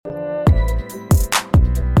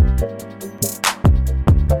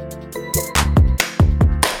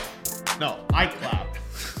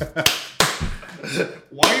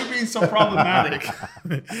so problematic.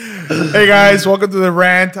 Hey guys, welcome to the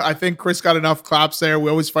rant. I think Chris got enough claps there. We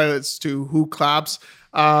always fight as to who claps.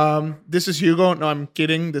 This is Hugo. No, I'm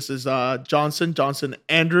kidding. This is Johnson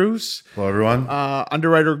Andrews. Hello, everyone.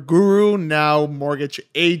 Underwriter guru, now mortgage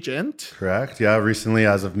agent. Correct. Yeah, recently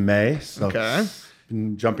as of May. So Okay.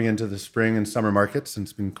 been jumping into the spring and summer markets, and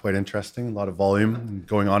it's been quite interesting. A lot of volume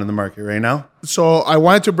going on in the market right now. So I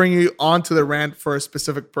wanted to bring you onto the rant for a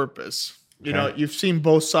specific purpose. You know, you've seen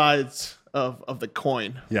both sides of the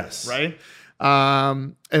coin. Yes. Right?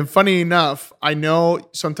 And funny enough, I know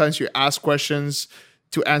sometimes you ask questions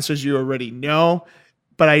to answers you already know,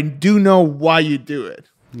 but I do know why you do it.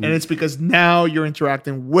 And it's because now you're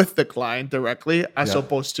interacting with the client directly as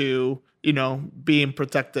opposed to, you know, being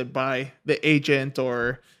protected by the agent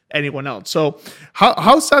or anyone else. So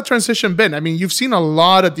how's that transition been? I mean, you've seen a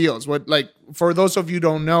lot of deals. What, like, for those of you who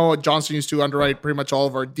don't know, Johnson used to underwrite pretty much all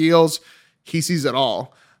of our deals. He sees it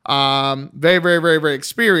all. Very, very, very, very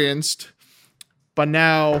experienced. But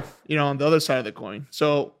now, you know, on the other side of the coin.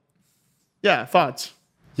 So, yeah, thoughts?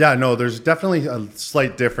 Yeah, no, there's definitely a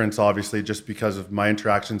slight difference, obviously, just because of my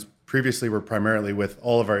interactions previously were primarily with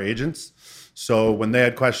all of our agents. So when they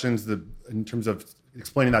had questions in terms of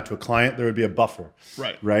explaining that to a client, there would be a buffer.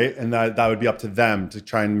 Right. And that would be up to them to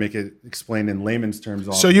try and make it explained in layman's terms.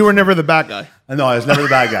 So you were never the bad guy? No, I was never the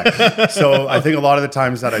bad guy. So I think a lot of the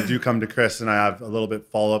times that I do come to Chris and I have a little bit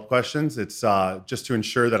follow-up questions, it's just to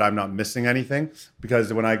ensure that I'm not missing anything.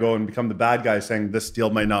 Because when I go and become the bad guy saying this deal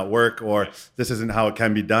might not work or this isn't how it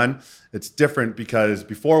can be done, it's different because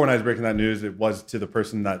before when I was breaking that news, it was to the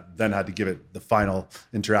person that then had to give it the final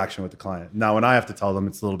interaction with the client. Now, when I have to tell them,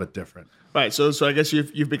 it's a little bit different. Right. So I guess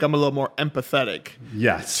you've become a little more empathetic.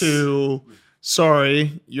 Yes. To,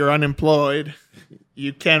 sorry, you're unemployed.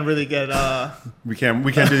 You can't really get we can't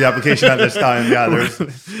do the application at this time. Yeah, there's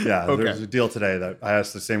Okay. there's a deal today that I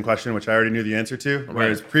asked the same question, which I already knew the answer to.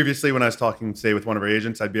 Whereas previously, when I was talking, say, with one of our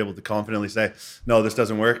agents, I'd be able to confidently say, "No, this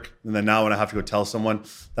doesn't work." And then now, when I have to go tell someone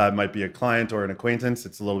that might be a client or an acquaintance,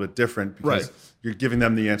 it's a little bit different because you're giving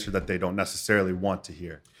them the answer that they don't necessarily want to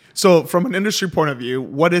hear. So from an industry point of view,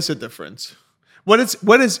 what is the difference? What is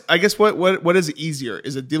easier?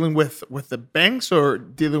 Is it dealing with the banks or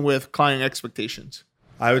dealing with client expectations?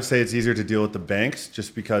 I would say it's easier to deal with the banks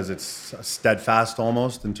just because it's steadfast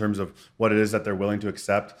almost in terms of what it is that they're willing to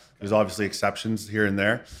accept. There's obviously exceptions here and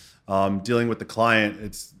there. Dealing with the client,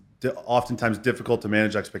 it's oftentimes difficult to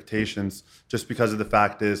manage expectations just because of the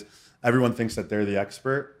fact is everyone thinks that they're the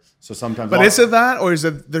expert. So sometimes, but is it that, or is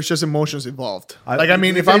it there's just emotions involved?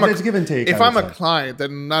 It's give and take. If I'm a client,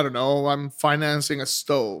 then I don't know, I'm financing a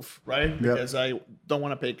stove, right? Because I don't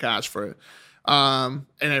want to pay cash for it, and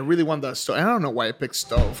I really want that stove. I don't know why I picked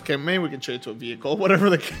stove. Okay, maybe we can change to a vehicle,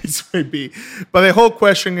 whatever the case may be. But the whole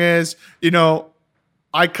question is, you know,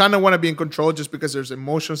 I kind of want to be in control just because there's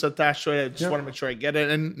emotions attached to it. I just want to make sure I get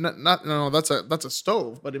it, and that's a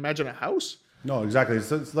stove. But imagine a house. No, exactly.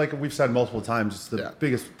 It's like we've said multiple times, it's the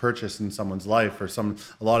biggest purchase in someone's life, or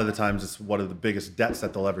a lot of the times it's one of the biggest debts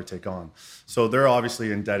that they'll ever take on. So they're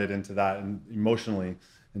obviously indebted into that and emotionally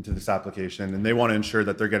into this application, and they want to ensure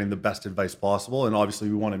that they're getting the best advice possible. And obviously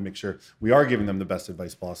we want to make sure we are giving them the best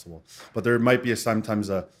advice possible. But there might be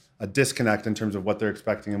sometimes a disconnect in terms of what they're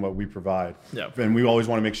expecting and what we provide. Yeah. And we always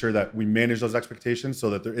want to make sure that we manage those expectations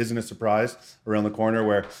so that there isn't a surprise around the corner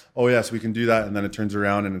where, oh yes, we can do that. And then it turns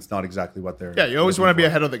around and it's not exactly what they're. Yeah. You always want to be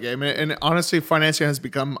ahead of the game. And honestly, financing has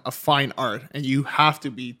become a fine art and you have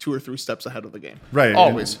to be 2 or 3 steps ahead of the game. Right.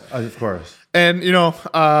 Always. And, of course. And, you know,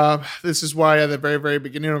 this is why at the very, very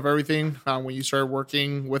beginning of everything, when you started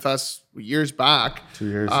working with us years back. 2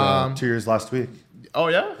 years, 2 years last week. Oh,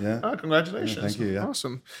 yeah? Yeah. Oh, congratulations. Yeah, thank you. Yeah.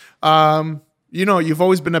 Awesome. You know, you've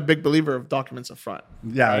always been a big believer of documents up front.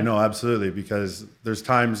 Yeah, right? No, absolutely. Because there's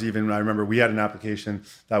times even, I remember we had an application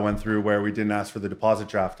that went through where we didn't ask for the deposit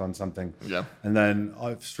draft on something. Yeah. And then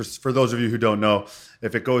for those of you who don't know,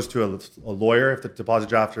 if it goes to a lawyer, if the deposit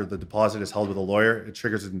draft or the deposit is held with a lawyer, it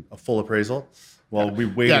triggers a full appraisal. Well, we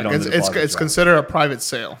waited on the deposit. It's considered a private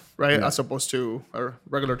sale, right? As opposed to a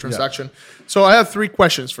regular transaction. So I have 3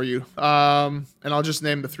 questions for you, and I'll just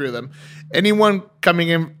name the 3 of them. Anyone coming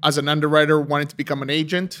in as an underwriter wanting to become an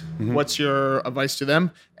agent, what's your advice to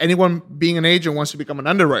them? Anyone being an agent wants to become an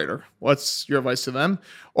underwriter, what's your advice to them?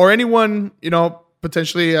 Or anyone, you know,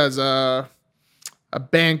 potentially as a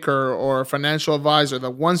banker or a financial advisor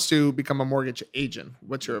that wants to become a mortgage agent,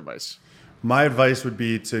 what's your advice? My advice would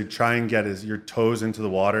be to try and get your toes into the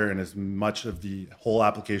water and as much of the whole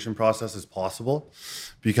application process as possible.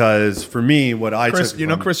 Because for me, what I Chris,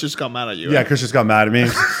 took Chris just got mad at you. Yeah, right? Chris just got mad at me.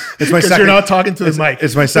 It's my second. You're not talking to the mic.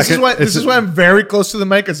 It's my second. This is why I'm very close to the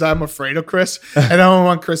mic, because I'm afraid of Chris, and I don't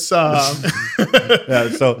want Chris. Yeah.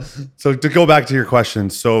 So to go back to your question,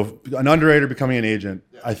 so an underwriter becoming an agent,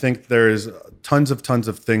 I think there's tons of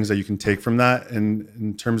things that you can take from that. And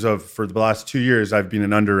in terms of, for the last 2 years, I've been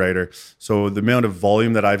an underwriter. So the amount of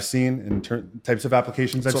volume that I've seen in types of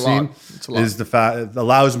applications I've seen is the fact it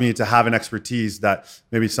allows me to have an expertise that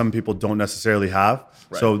maybe some people don't necessarily have.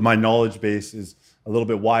 Right. So my knowledge base is a little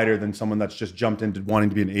bit wider than someone that's just jumped into wanting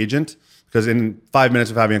to be an agent. Because in 5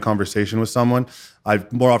 minutes of having a conversation with someone, I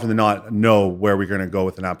more often than not know where we're going to go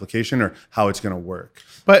with an application or how it's going to work.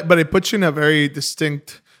 But it puts you in a very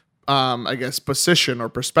distinct, I guess, position or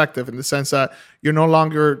perspective, in the sense that you're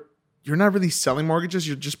not really selling mortgages.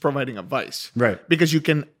 You're just providing advice, right? Because you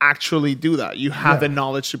can actually do that. You have the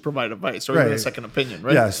knowledge to provide advice or even a second opinion,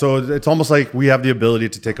 right? Yeah. So it's almost like we have the ability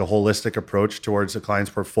to take a holistic approach towards a client's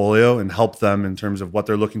portfolio and help them in terms of what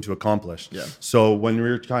they're looking to accomplish. Yeah. So when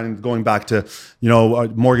we're kind of going back to, a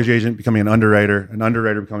mortgage agent becoming an underwriter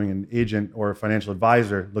becoming an agent, or a financial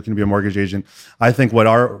advisor looking to be a mortgage agent, I think what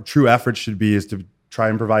our true effort should be is to try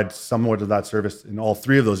and provide somewhat of that service in all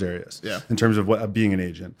three of those areas in terms of being an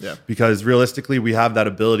agent. Yeah. Because realistically, we have that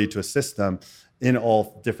ability to assist them on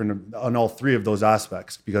all three of those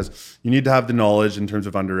aspects, because you need to have the knowledge in terms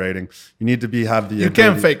of underwriting. You need to have the... You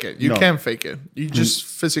can't fake it. You can't fake it. You just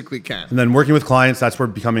physically can't. And then working with clients, that's where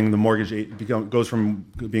becoming the mortgage goes from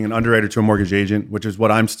being an underwriter to a mortgage agent, which is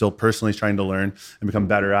what I'm still personally trying to learn and become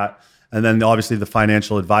better at. And then obviously the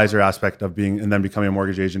financial advisor aspect of and then becoming a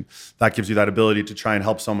mortgage agent, that gives you that ability to try and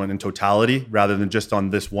help someone in totality rather than just on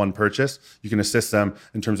this one purchase. You can assist them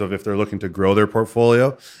in terms of if they're looking to grow their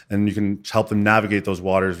portfolio, and you can help them navigate those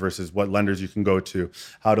waters versus what lenders you can go to,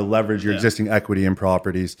 how to leverage your existing equity in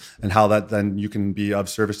properties, and how that then you can be of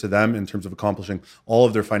service to them in terms of accomplishing all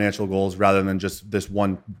of their financial goals rather than just this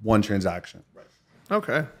one transaction. Right.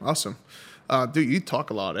 Okay, awesome. Dude, you talk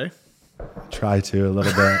a lot, eh? Try to a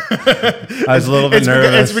little bit. I was a little bit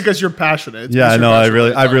nervous. It's because you're passionate. I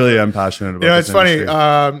really am passionate about it. It's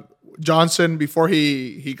funny. Johnson, before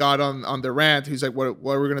he got on the rant, he's like, what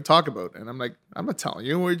are we going to talk about? And I'm like, I'm not telling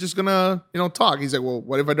you. We're just going to, talk. He's like, well,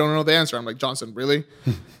 what if I don't know the answer? I'm like, Johnson, really?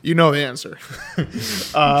 You know the answer.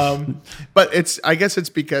 But I guess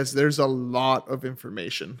it's because there's a lot of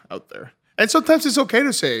information out there. And sometimes it's okay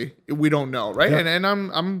to say we don't know, right? Yeah.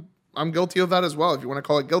 And I'm guilty of that as well, if you want to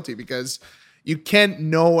call it guilty, because you can't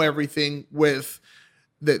know everything with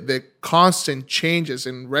the constant changes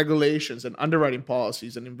in regulations and underwriting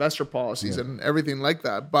policies and investor policies and everything like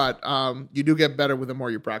that. But you do get better with the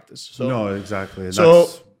more you practice. So, no, exactly.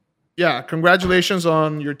 Congratulations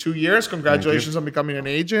on your 2 years. Congratulations on becoming an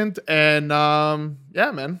agent. And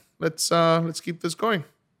man, let's keep this going.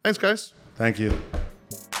 Thanks, guys. Thank you.